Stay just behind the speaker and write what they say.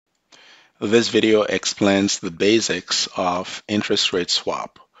This video explains the basics of interest rate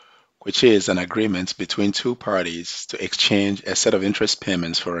swap, which is an agreement between two parties to exchange a set of interest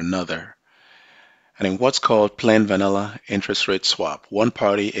payments for another. And in what's called plain vanilla interest rate swap, one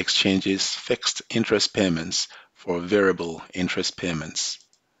party exchanges fixed interest payments for variable interest payments.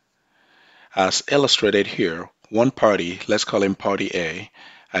 As illustrated here, one party, let's call him party A,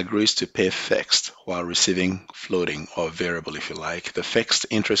 agrees to pay fixed while receiving floating or variable if you like. The fixed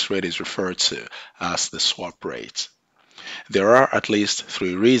interest rate is referred to as the swap rate. There are at least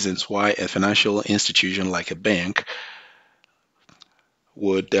three reasons why a financial institution like a bank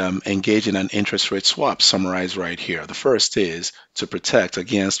would engage in an interest rate swap summarized right here. The first is to protect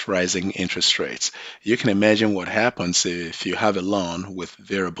against rising interest rates. You can imagine what happens if you have a loan with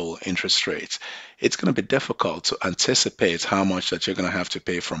variable interest rates. It's going to be difficult to anticipate how much that you're going to have to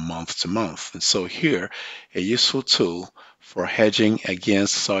pay from month to month. And so here, a useful tool for hedging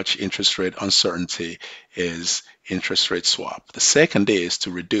against such interest rate uncertainty is interest rate swap. The second is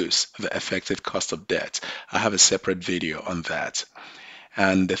to reduce the effective cost of debt. I have a separate video on that.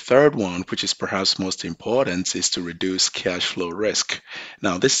 And the third one, which is perhaps most important, is to reduce cash flow risk.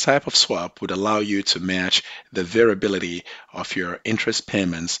 Now, this type of swap would allow you to match the variability of your interest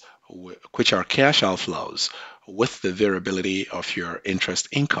payments, which are cash outflows, with the variability of your interest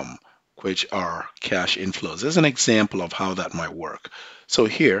income, which are cash inflows. As an example of how that might work. So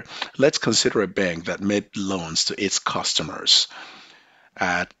here, let's consider a bank that made loans to its customers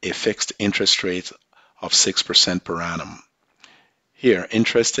at a fixed interest rate of 6% per annum. Here,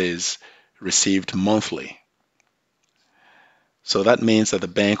 interest is received monthly. So that means that the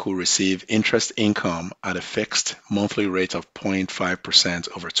bank will receive interest income at a fixed monthly rate of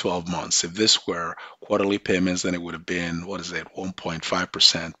 0.5% over 12 months. If this were quarterly payments, then it would have been,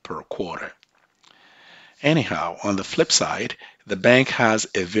 1.5% per quarter. Anyhow, on the flip side, the bank has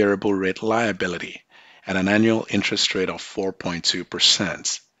a variable rate liability at an annual interest rate of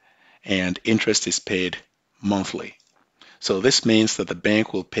 4.2%, and interest is paid monthly. So this means that the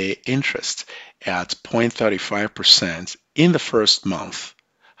bank will pay interest at 0.35% in the first month.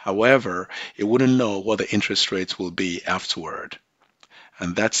 However, it wouldn't know what the interest rates will be afterward.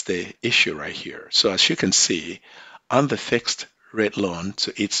 And that's the issue right here. So as you can see, on the fixed rate loan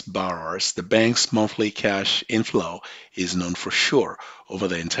to its borrowers, the bank's monthly cash inflow is known for sure over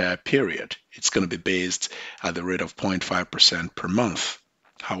the entire period. It's going to be based at the rate of 0.5% per month.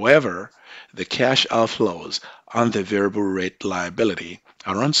 However, the cash outflows on the variable rate liability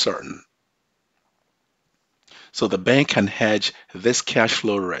are uncertain. So the bank can hedge this cash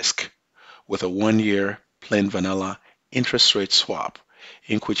flow risk with a 1-year plain vanilla interest rate swap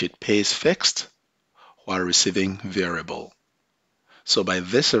in which it pays fixed while receiving variable. So by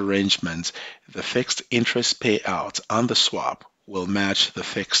this arrangement, the fixed interest payout on the swap will match the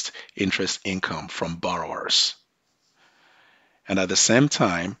fixed interest income from borrowers. And at the same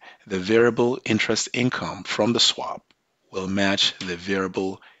time, the variable interest income from the swap will match the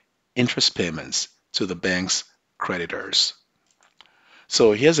variable interest payments to the bank's creditors.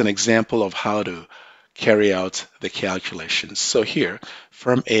 So here's an example of how to carry out the calculations. So here,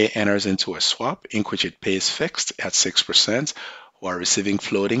 firm A enters into a swap in which it pays fixed at 6% while receiving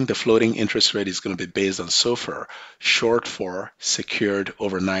floating. The floating interest rate is going to be based on SOFR, short for Secured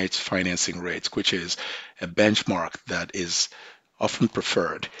Overnight Financing Rate, which is a benchmark that is often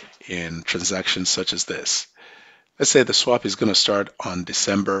preferred in transactions such as this. Let's say the swap is going to start on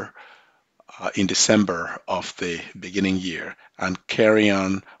in December of the beginning year and carry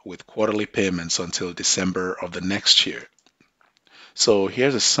on with quarterly payments until December of the next year. So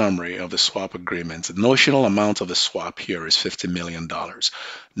here's a summary of the swap agreement. The notional amount of the swap here is $50 million.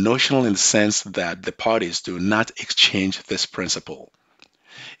 Notional in the sense that the parties do not exchange this principal.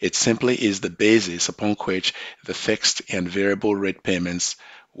 It simply is the basis upon which the fixed and variable rate payments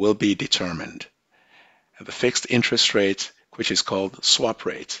will be determined. And the fixed interest rate, which is called swap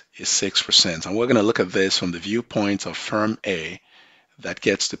rate, is 6%. And we're going to look at this from the viewpoint of firm A that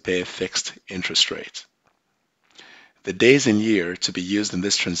gets to pay a fixed interest rate. The days in year to be used in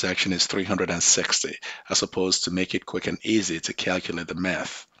this transaction is 360, as opposed to make it quick and easy to calculate the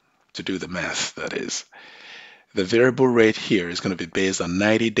math, to do the math, that is. The variable rate here is going to be based on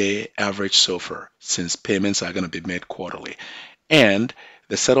 90-day average SOFR, since payments are going to be made quarterly. And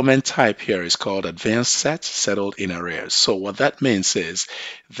the settlement type here is called advanced set, settled in arrears. So what that means is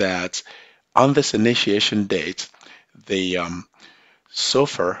that on this initiation date, the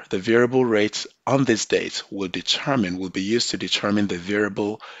SOFR, the variable rate on this date will be used to determine the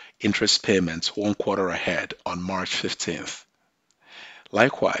variable interest payments 1 quarter ahead on March 15th.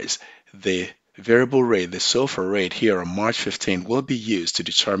 Likewise, the variable rate, the SOFR rate here on March 15, will be used to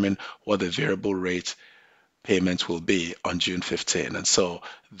determine what the variable rate payment will be on June 15. And so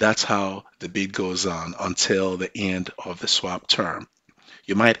that's how the bid goes on until the end of the swap term.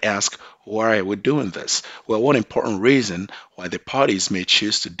 You might ask, why are we doing this? Well, one important reason why the parties may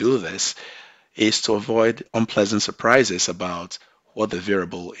choose to do this is to avoid unpleasant surprises about what the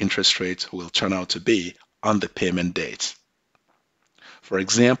variable interest rate will turn out to be on the payment date. For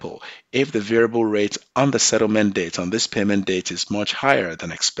example, if the variable rate on the settlement date on this payment date is much higher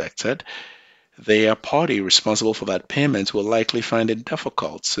than expected, the party responsible for that payment will likely find it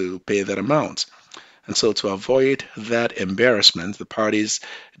difficult to pay that amount. And so to avoid that embarrassment, the parties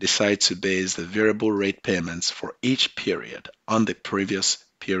decide to base the variable rate payments for each period on the previous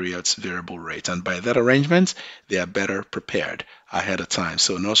period's variable rate. And by that arrangement, they are better prepared ahead of time.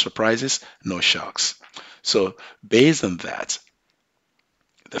 So no surprises, no shocks. So based on that,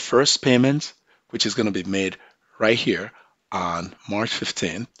 the first payment, which is going to be made right here on March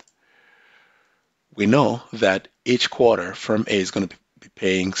 15th, we know that each quarter firm A is going to be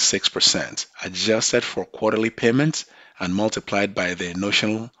paying 6%, adjusted for quarterly payments and multiplied by the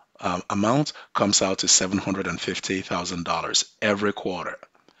notional amount comes out to $750,000 every quarter.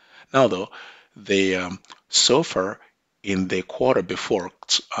 Now though, the SOFR in the quarter before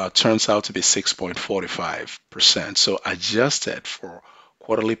turns out to be 6.45%. So adjusted for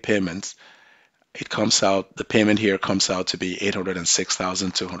quarterly payments, the payment here comes out to be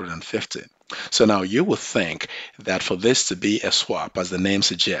 $806,250. So now you would think that for this to be a swap, as the name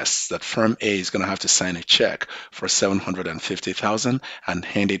suggests, that firm A is going to have to sign a check for $750,000 and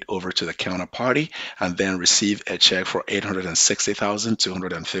hand it over to the counterparty, and then receive a check for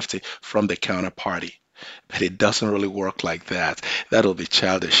 $860,250 from the counterparty. But it doesn't really work like that. That'll be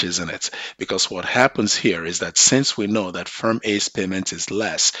childish, isn't it? Because what happens here is that since we know that firm A's payment is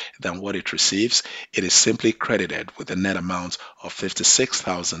less than what it receives, it is simply credited with a net amount of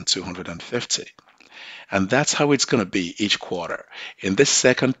 $56,250. And that's how it's going to be each quarter. In this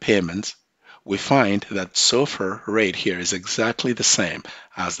second payment, we find that SOFR rate here is exactly the same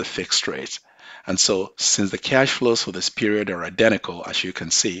as the fixed rate. And so since the cash flows for this period are identical, as you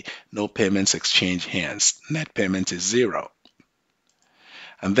can see, no payments exchange hands. Net payment is zero.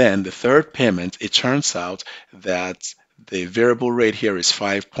 And then the third payment, it turns out that the variable rate here is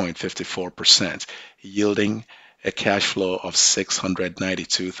 5.54%, yielding a cash flow of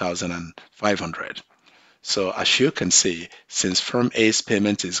 $692,500. So as you can see, since firm A's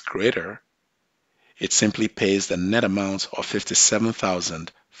payment is greater, it simply pays the net amount of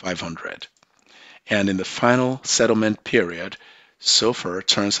 $57,500. And in the final settlement period, SOFR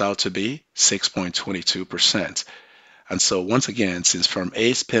turns out to be 6.22%. And so once again, since firm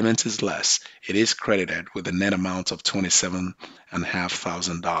A's payment is less, it is credited with a net amount of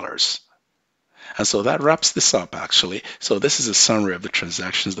 $27,500. And so that wraps this up actually. So this is a summary of the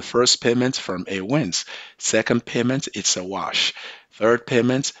transactions. The first payment, firm A wins. Second payment, it's a wash. Third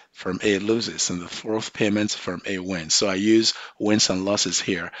payment, firm A loses. And the fourth payment, firm A wins. So I use wins and losses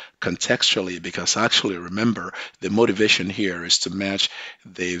here contextually because actually remember the motivation here is to match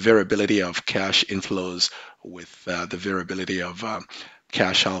the variability of cash inflows with the variability of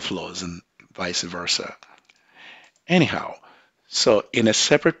cash outflows and vice versa. Anyhow, so in a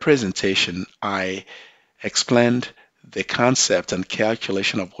separate presentation, I explained the concept and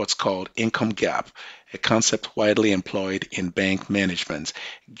calculation of what's called income gap, a concept widely employed in bank management.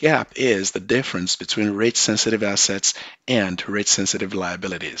 Gap is the difference between rate-sensitive assets and rate-sensitive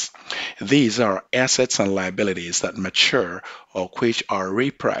liabilities. These are assets and liabilities that mature or which are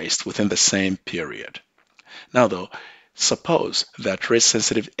repriced within the same period. Now though, suppose that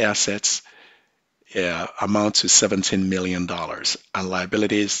rate-sensitive assets amount to $17 million and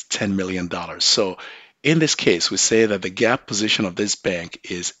liabilities $10 million. So in this case, we say that the gap position of this bank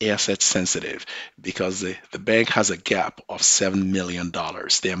is asset sensitive because the bank has a gap of $7 million,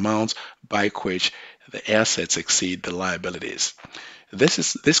 the amount by which the assets exceed the liabilities.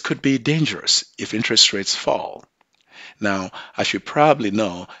 This could be dangerous if interest rates fall. Now, as you probably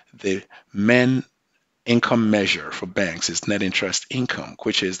know, the main income measure for banks is net interest income,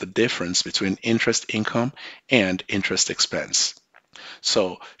 which is the difference between interest income and interest expense.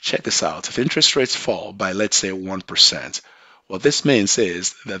 So check this out. If interest rates fall by, let's say, 1%, what this means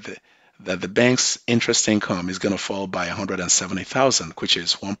is that the bank's interest income is going to fall by $170,000, which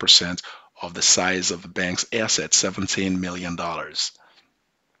is 1% of the size of the bank's assets, $17 million.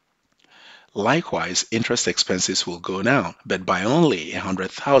 Likewise, interest expenses will go down, but by only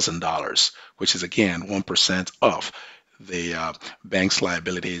 $100,000, which is again 1% of the bank's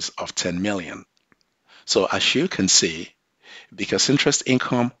liabilities of $10 million. So as you can see, Because interest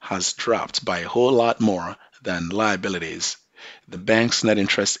income has dropped by a whole lot more than liabilities, the bank's net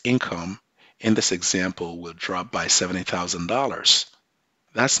interest income in this example will drop by $70,000.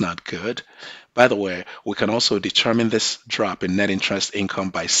 That's not good. By the way, we can also determine this drop in net interest income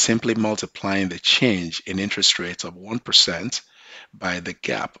by simply multiplying the change in interest rates of 1% by the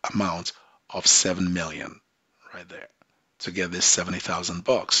gap amount of 7 million right there to get this 70,000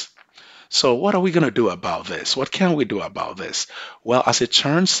 bucks. So what are we going to do about this? What can we do about this? Well, as it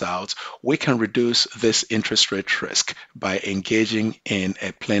turns out, we can reduce this interest rate risk by engaging in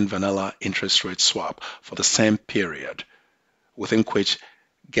a plain vanilla interest rate swap for the same period within which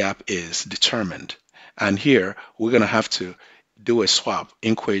gap is determined. And here we're going to have to do a swap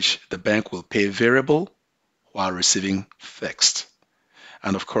in which the bank will pay variable while receiving fixed.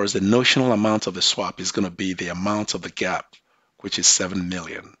 And of course, the notional amount of the swap is going to be the amount of the gap, which is 7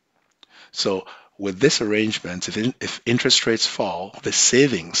 million. So with this arrangement, if interest rates fall, the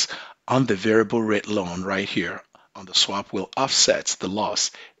savings on the variable rate loan right here on the swap will offset the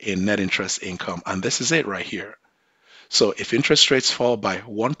loss in net interest income. And this is it right here. So if interest rates fall by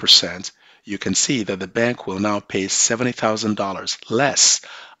 1%, you can see that the bank will now pay $70,000 less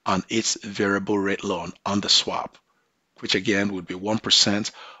on its variable rate loan on the swap, which again would be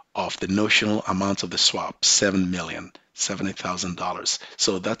 1% of the notional amount of the swap, 7 million, $70,000.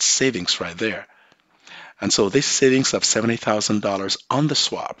 So that's savings right there. And so this savings of $70,000 on the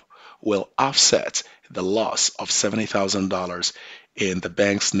swap will offset the loss of $70,000 in the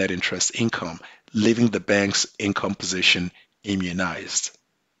bank's net interest income, leaving the bank's income position immunized.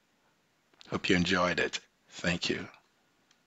 Hope you enjoyed it. Thank you.